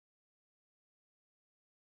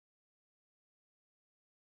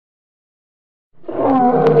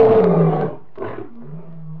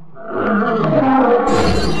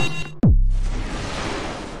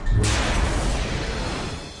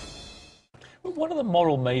One of the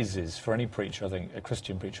moral mazes for any preacher, I think, a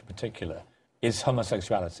Christian preacher in particular, is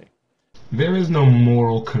homosexuality. There is no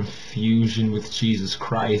moral confusion with Jesus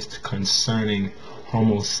Christ concerning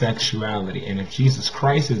homosexuality. And if Jesus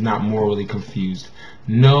Christ is not morally confused,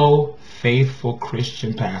 no faithful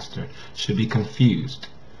Christian pastor should be confused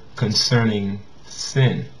concerning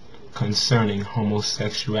sin, concerning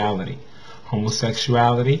homosexuality.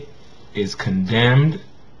 Homosexuality is condemned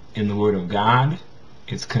in the Word of God.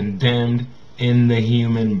 It's condemned in the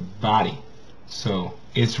human body. So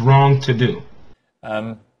it's wrong to do.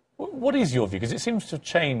 What is your view? Because it seems to have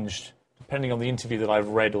changed depending on the interview that I've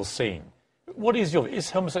read or seen. What is your view?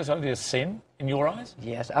 Is homosexuality a sin in your eyes?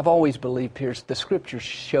 Yes, I've always believed, Pierce, the Scripture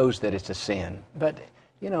shows that it's a sin. But,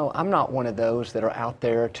 you know, I'm not one of those that are out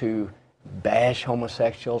there to bash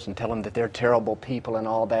homosexuals and tell them that they're terrible people and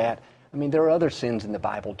all that. I mean, there are other sins in the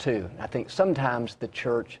Bible, too. I think sometimes the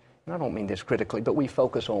church, and I don't mean this critically, but we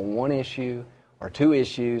focus on one issue or two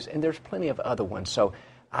issues, and there's plenty of other ones. So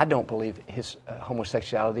I don't believe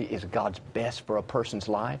homosexuality is God's best for a person's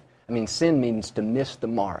life. I mean, sin means to miss the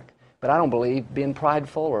mark. But I don't believe being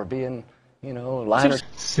prideful or being, you know, lying.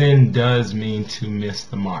 Sin does mean to miss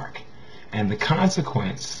the mark. And the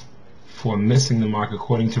consequence for missing the mark,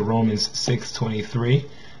 according to Romans 6:23,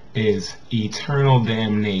 is eternal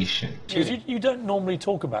damnation. You don't normally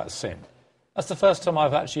talk about sin. That's the first time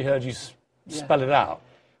I've actually heard you spell it out.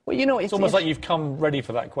 Well, you know, it's almost like you've come ready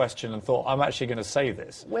for that question and thought, I'm actually going to say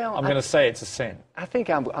this. Well, I'm going to say it's a sin. I think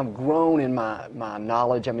I'm grown in my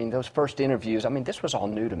knowledge. I mean, those first interviews, I mean, this was all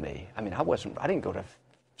new to me. I mean, I didn't go to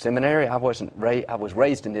seminary. I was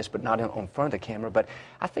raised in this, but not in front of the camera. But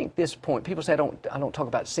I think this point, people say I don't talk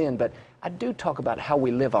about sin, but I do talk about how we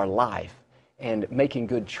live our life and making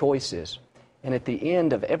good choices. And at the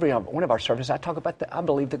end of every one of our services, I talk about, I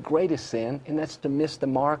believe, the greatest sin, and that's to miss the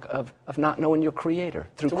mark of not knowing your Creator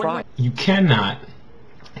through Christ. You cannot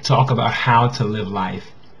talk about how to live life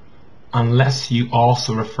unless you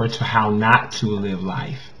also refer to how not to live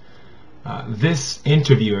life. This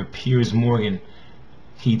interviewer, Piers Morgan,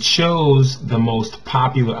 he chose the most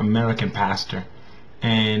popular American pastor,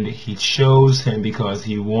 and he chose him because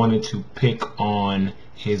he wanted to pick on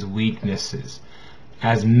his weaknesses.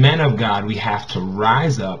 As men of God, we have to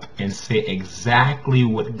rise up and say exactly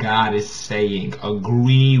what God is saying.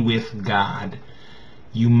 Agree with God.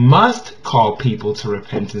 You must call people to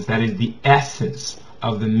repentance. That is the essence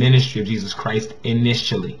of the ministry of Jesus Christ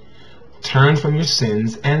initially. Turn from your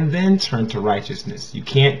sins and then turn to righteousness. You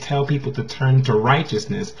can't tell people to turn to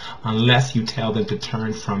righteousness unless you tell them to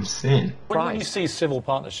turn from sin. When you see civil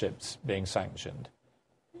partnerships being sanctioned,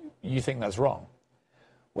 you think that's wrong?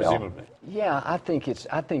 Well, yeah, I think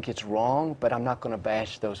it's wrong, but I'm not going to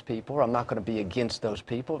bash those people. I'm not going to be against those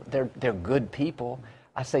people. They're good people.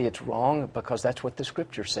 I say it's wrong because that's what the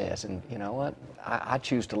Scripture says, and you know what? I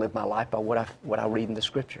choose to live my life by what I read in the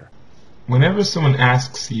Scripture. Whenever someone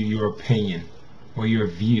asks you your opinion or your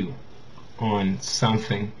view on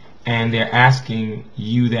something, and they're asking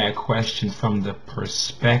you that question from the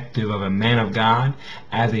perspective of a man of God,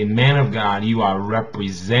 as a man of God, you are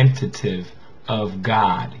representative of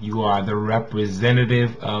God. You are the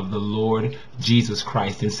representative of the Lord Jesus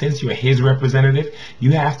Christ. And since you're his representative,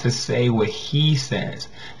 you have to say what he says.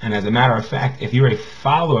 And as a matter of fact, if you're a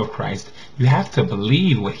follower of Christ, you have to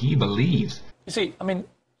believe what he believes. You see, I mean,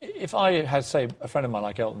 if I had, say, a friend of mine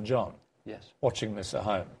like Elton John, watching this at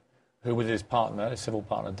home, who with his partner, his civil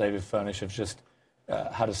partner, David Furnish, have just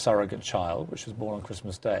had a surrogate child, which was born on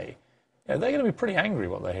Christmas Day, they're going to be pretty angry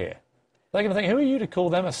what they hear. They're going to think, who are you to call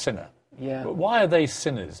them a sinner? Yeah. But why are they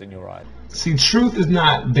sinners in your eyes? See, truth is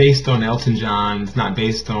not based on Elton John. It's not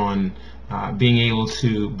based on being able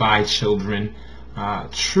to buy children.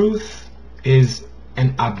 Truth is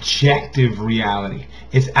an objective reality.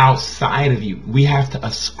 It's outside of you. We have to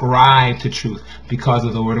ascribe to truth because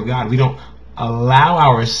of the Word of God. We don't allow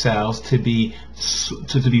ourselves to be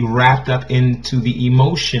wrapped up into the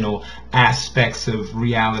emotional aspects of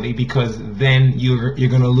reality, because then you're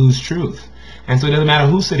going to lose truth. And so it doesn't matter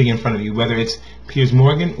who's sitting in front of you, whether it's Piers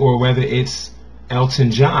Morgan or whether it's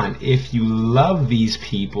Elton John. If you love these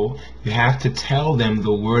people, you have to tell them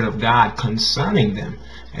the Word of God concerning them,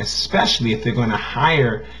 especially if they're going to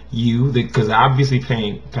hire you, because they're obviously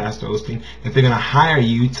paying Pastor Osteen, if they're going to hire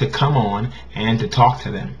you to come on and to talk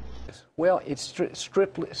to them. Well, it's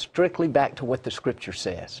strictly back to what the Scripture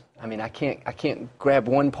says. I mean, I can't grab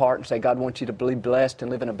one part and say God wants you to be blessed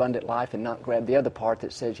and live an abundant life, and not grab the other part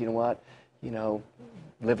that says, you know what,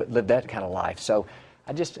 live that kind of life. So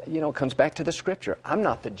I just, it comes back to the Scripture. I'm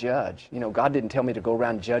not the judge. God didn't tell me to go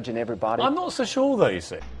around judging everybody. I'm not so sure, though, you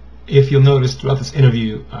see. If you'll notice throughout this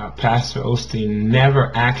interview, Pastor Osteen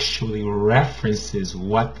never actually references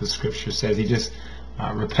what the scripture says. He just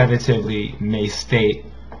repetitively may state,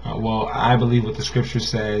 well, I believe what the scripture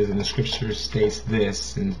says, and the scripture states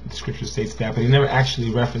this, and the scripture states that, but he never actually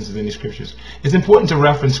references any scriptures. It's important to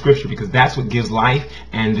reference scripture because that's what gives life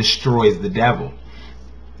and destroys the devil.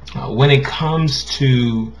 When it comes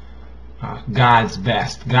to God's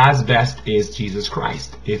best is Jesus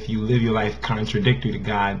Christ. If you live your life contradictory to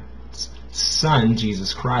God's Son,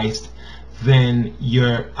 Jesus Christ, then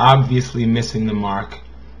you're obviously missing the mark.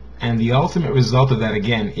 And the ultimate result of that,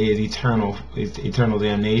 again, is eternal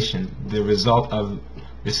damnation. The result of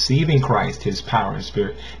receiving Christ, His power and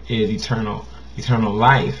Spirit, is eternal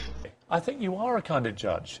life. I think you are a kind of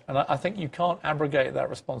judge, and I think you can't abrogate that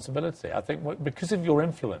responsibility. I think because of your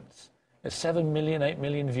influence, there's 7 million, 8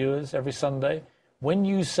 million viewers every Sunday. When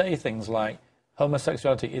you say things like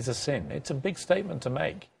homosexuality is a sin, it's a big statement to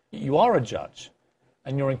make. You are a judge,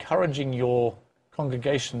 and you're encouraging your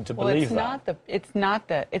congregation to believe that.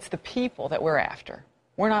 It's the people that we're after.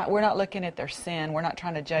 We're not looking at their sin. We're not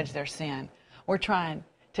trying to judge their sin. We're trying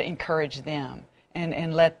to encourage them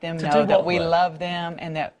and let them know that we love them,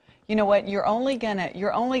 and that, you know what, you're only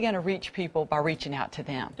gonna reach people by reaching out to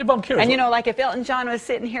them. Yeah, but I'm curious. And you know, like if Elton John was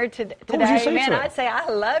sitting here today, man, I'd say, I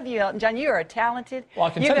love you, Elton John. You are talented. Well,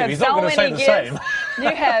 I can tell you, he's not going to say the same.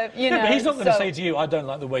 You have, you know. But he's not going to say to you, I don't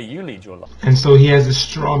like the way you lead your life. And so he has a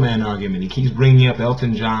straw man argument. He keeps bringing up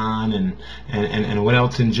Elton John and what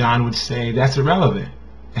Elton John would say. That's irrelevant.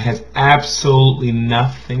 It has absolutely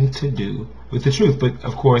nothing to do with the truth. But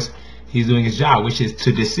of course, he's doing his job, which is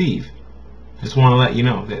to deceive. I just want to let you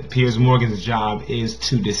know that Piers Morgan's job is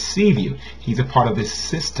to deceive you. He's a part of this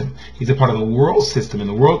system. He's a part of the world system, and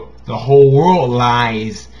the whole world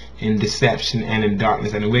lies in deception and in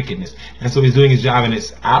darkness and in wickedness. And so he's doing his job, and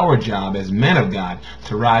it's our job as men of God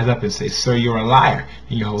to rise up and say, sir, you're a liar,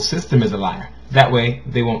 and your whole system is a liar. That way,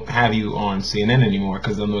 they won't have you on CNN anymore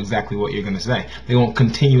because they'll know exactly what you're going to say. They won't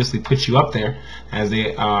continuously put you up there as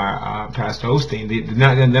they are Pastor Osteen. They're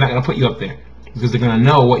not going to put you up there because they're going to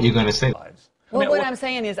know what you're going to say. Well, what I'm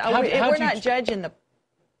saying is, we're not judging the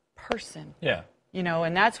person. Yeah. You know,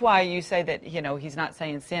 and that's why you say that, you know, he's not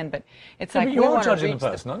saying sin, but it's like you are judging the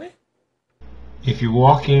person, aren't you? If you're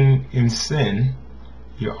walking in sin,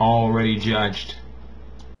 you're already judged.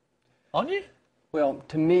 Aren't you? Well,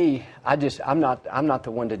 to me, I'm not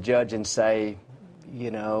the one to judge and say,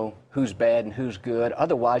 you know, who's bad and who's good.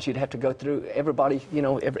 Otherwise, you'd have to go through everybody, you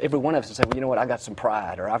know, every one of us and say, well, you know what, I got some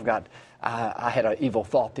pride, or I had an evil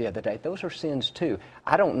thought the other day. Those are sins too.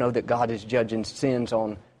 I don't know that God is judging sins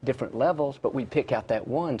on different levels, but we pick out that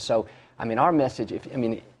one. So, I mean, our message, if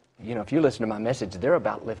you listen to my message, they're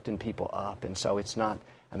about lifting people up. And so it's not,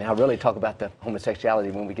 I mean, I really talk about the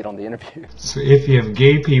homosexuality when we get on the interview. So if you have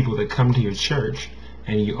gay people that come to your church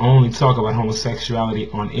and you only talk about homosexuality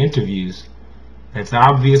on interviews, that's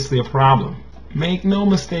obviously a problem. Make no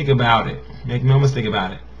mistake about it. Make no mistake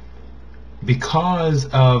about it. Because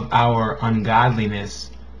of our ungodliness,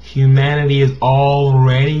 humanity is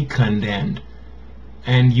already condemned.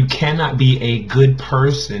 And you cannot be a good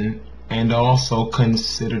person and also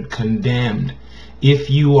considered condemned. If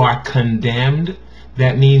you are condemned,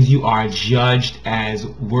 that means you are judged as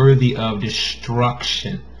worthy of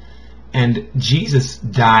destruction. And Jesus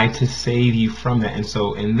died to save you from that. And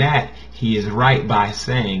so in that, he is right by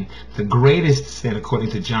saying the greatest sin, according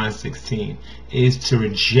to John 16, is to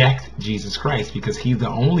reject Jesus Christ, because he's the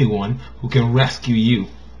only one who can rescue you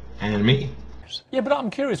and me. Yeah, but I'm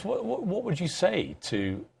curious, what would you say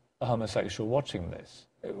to a homosexual watching this?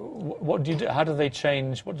 What do you do? How do they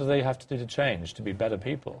change? What do they have to do to change to be better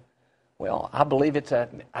people? Well, I believe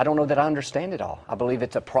I don't know that I understand it all. I believe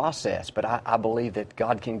it's a process, but I believe that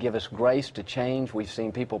God can give us grace to change. We've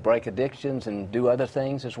seen people break addictions and do other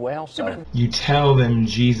things as well. So you tell them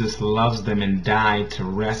Jesus loves them and died to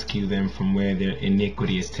rescue them from where their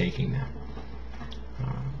iniquity is taking them.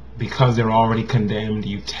 Because they're already condemned,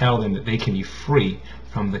 you tell them that they can be free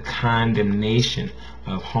from the condemnation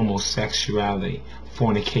of homosexuality,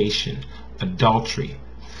 fornication, adultery,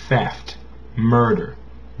 theft, murder,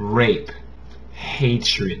 rape,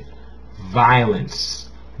 hatred, violence,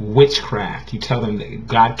 witchcraft. You tell them that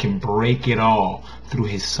God can break it all through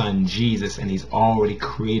his son Jesus, and he's already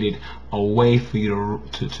created a way for you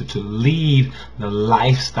to leave the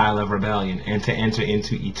lifestyle of rebellion and to enter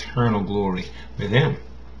into eternal glory with him.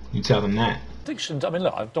 You tell them that. Addiction, I mean,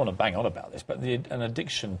 look, I don't want to bang on about this, but an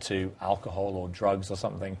addiction to alcohol or drugs or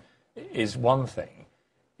something is one thing.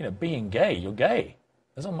 You know, being gay, you're gay.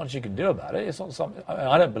 There's not much you can do about it. It's not something.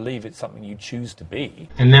 I don't believe it's something you choose to be.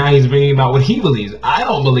 And now he's bringing about what he believes. I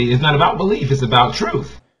don't believe. It's not about belief. It's about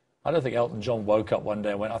truth. I don't think Elton John woke up one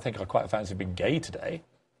day and went, I think I quite fancy being gay today.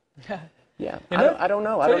 Yeah, You know? I don't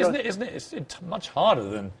know. So I don't isn't know. it's much harder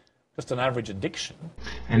than just an average addiction.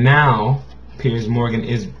 And now, Piers Morgan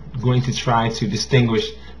is going to try to distinguish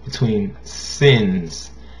between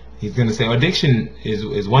sins. He's going to say addiction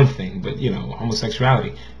is one thing, but,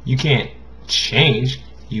 homosexuality, you can't change.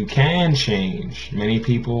 You can change. Many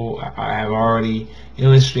people have already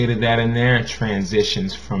illustrated that in their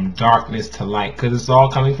transitions from darkness to light, because it's all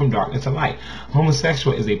coming from darkness to light.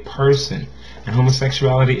 Homosexual is a person, and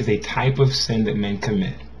homosexuality is a type of sin that men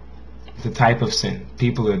commit. It's a type of sin.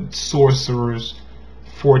 People are sorcerers,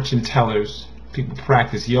 fortune tellers. People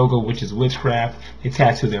practice yoga, which is witchcraft. They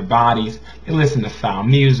tattoo their bodies. They listen to foul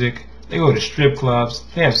music. They go to strip clubs.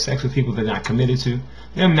 They have sex with people they're not committed to.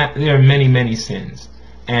 There are many, many sins.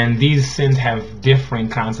 And these sins have differing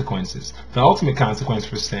consequences. The ultimate consequence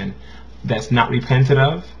for sin that's not repented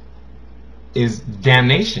of is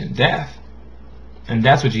damnation, death. And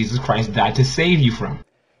that's what Jesus Christ died to save you from.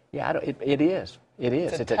 Yeah, it is. It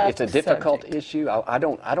is. It's a difficult subject. issue. I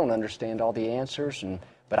don't understand all the answers,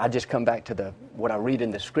 but I just come back to what I read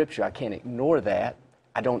in the Scripture. I can't ignore that.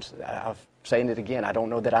 I'm saying it again. I don't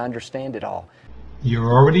know that I understand it all.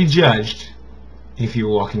 You're already judged if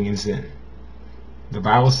you're walking in sin. The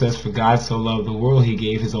Bible says, for God so loved the world, he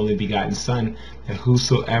gave his only begotten Son, that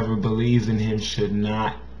whosoever believes in him should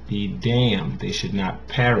not be damned. They should not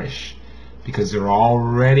perish, because they're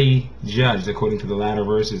already judged, according to the latter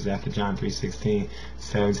verses after John 3:16,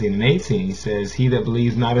 17, and 18. He says, he that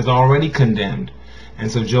believes not is already condemned. And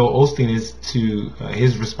so Joel Osteen is to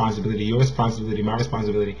his responsibility, your responsibility, my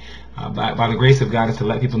responsibility, by the grace of God, is to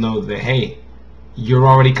let people know that, hey, you're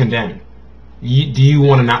already condemned. Do you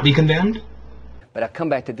want to not be condemned? But I come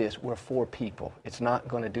back to this. We're for people. It's not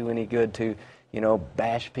going to do any good to,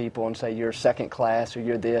 bash people and say you're second class or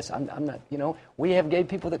you're this. I'm not, we have gay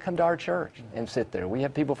people that come to our church and sit there. We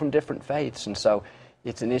have people from different faiths. And so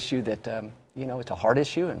it's an issue that, it's a hard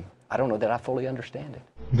issue, and I don't know that I fully understand it.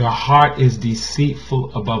 The heart is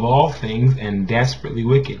deceitful above all things and desperately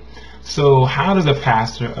wicked. So how does a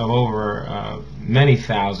pastor of over many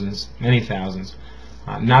thousands,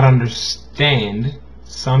 not understand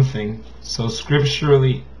something so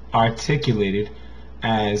scripturally articulated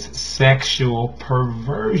as sexual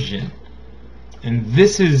perversion? And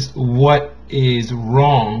this is what is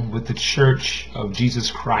wrong with the Church of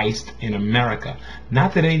Jesus Christ in America.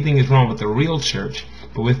 Not that anything is wrong with the real church,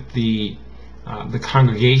 but with the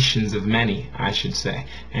congregations of many, I should say,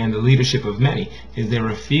 and the leadership of many, is they're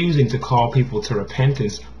refusing to call people to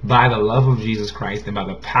repentance by the love of Jesus Christ and by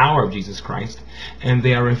the power of Jesus Christ, and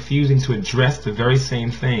they are refusing to address the very same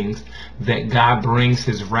things that God brings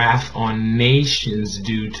his wrath on nations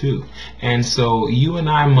due to. And so you and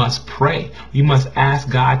I must pray. We must ask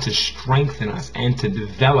God to strengthen us and to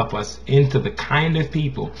develop us into the kind of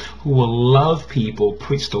people who will love people,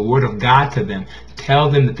 preach the word of God to them, tell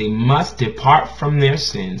them that they must depart from their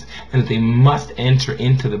sins and that they must enter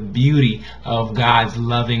into the beauty of God's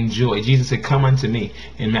loving joy. Jesus said, come unto me,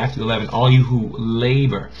 in Matthew 11, all you who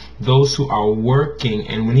labor, those who are working.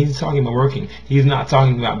 And when he's talking about working, he's not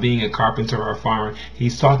talking about being a carpenter or a farmer.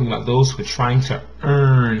 He's talking about those who are trying to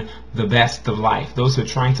earn the best of life, those who are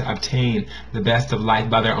trying to obtain the best of life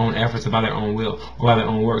by their own efforts or by their own will or by their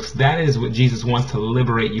own works. That is what Jesus wants to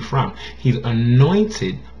liberate you from. He's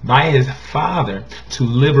anointed by his Father to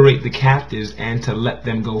liberate the captives and to let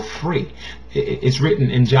them go free. It's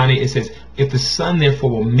written in John 8, it says, if the Son therefore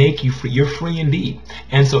will make you free, you're free indeed.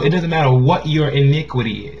 And so it doesn't matter what your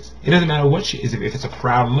iniquity is. It doesn't matter what if it's a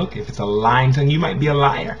proud look, if it's a lying tongue, you might be a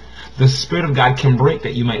liar. The Spirit of God can break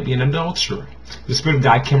that. You might be an adulterer. The Spirit of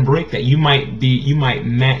God can break that. You might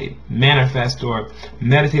manifest or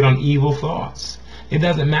meditate on evil thoughts. It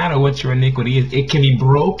doesn't matter what your iniquity is. It can be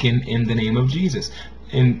broken in the name of Jesus.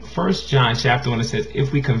 In 1 John chapter 1, it says,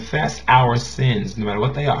 if we confess our sins, no matter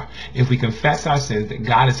what they are, if we confess our sins, that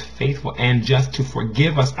God is faithful and just to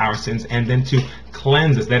forgive us our sins and then to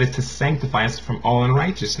cleanse us, that is to sanctify us from all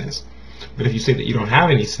unrighteousness. But if you say that you don't have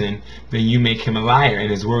any sin, then you make him a liar,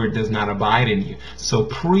 and his word does not abide in you. So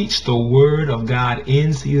preach the word of God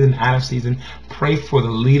in season, out of season. Pray for the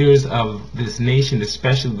leaders of this nation,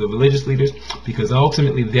 especially the religious leaders, because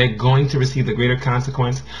ultimately they're going to receive the greater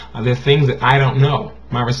consequence. There are things that I don't know.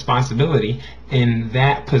 My responsibility in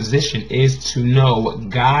that position is to know what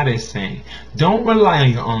God is saying. Don't rely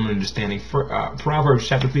on your own understanding. Proverbs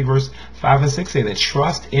chapter 3 verse 5 and 6 say that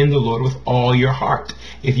trust in the Lord with all your heart.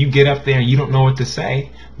 If you get up there and you don't know what to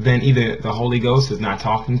say, then either the Holy Ghost is not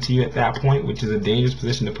talking to you at that point, which is a dangerous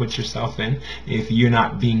position to put yourself in if you're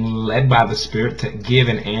not being led by the Spirit Spirit to give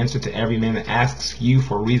an answer to every man that asks you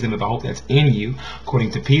for a reason of the hope that's in you,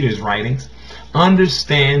 according to Peter's writings.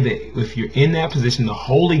 Understand that if you're in that position, the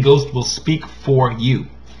Holy Ghost will speak for you.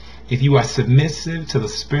 If you are submissive to the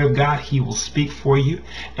Spirit of God, He will speak for you.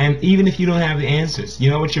 And even if you don't have the answers,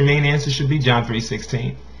 you know what your main answer should be? John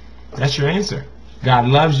 3:16. That's your answer. God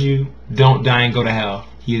loves you. Don't die and go to hell.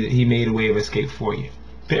 He made a way of escape for you.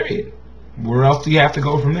 Period. Where else do you have to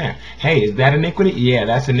go from there? Hey, is that iniquity? Yeah,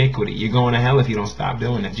 that's iniquity. You're going to hell if you don't stop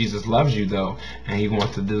doing that. Jesus loves you, though, and He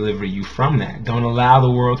wants to deliver you from that. Don't allow the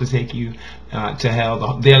world to take you to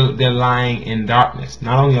hell. They're lying in darkness.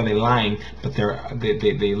 Not only are they lying, but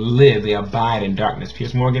they abide in darkness.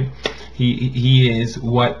 Piers Morgan, he is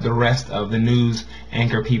what the rest of the news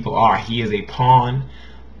anchor people are. He is a pawn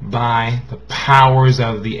by the powers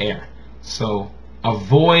of the air. So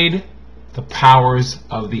avoid the powers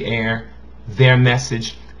of the air, their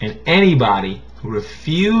message, and anybody who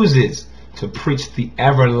refuses to preach the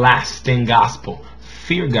everlasting gospel.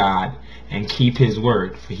 Fear God and keep His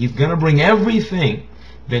word, for He's going to bring everything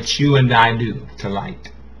that you and I do to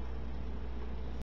light.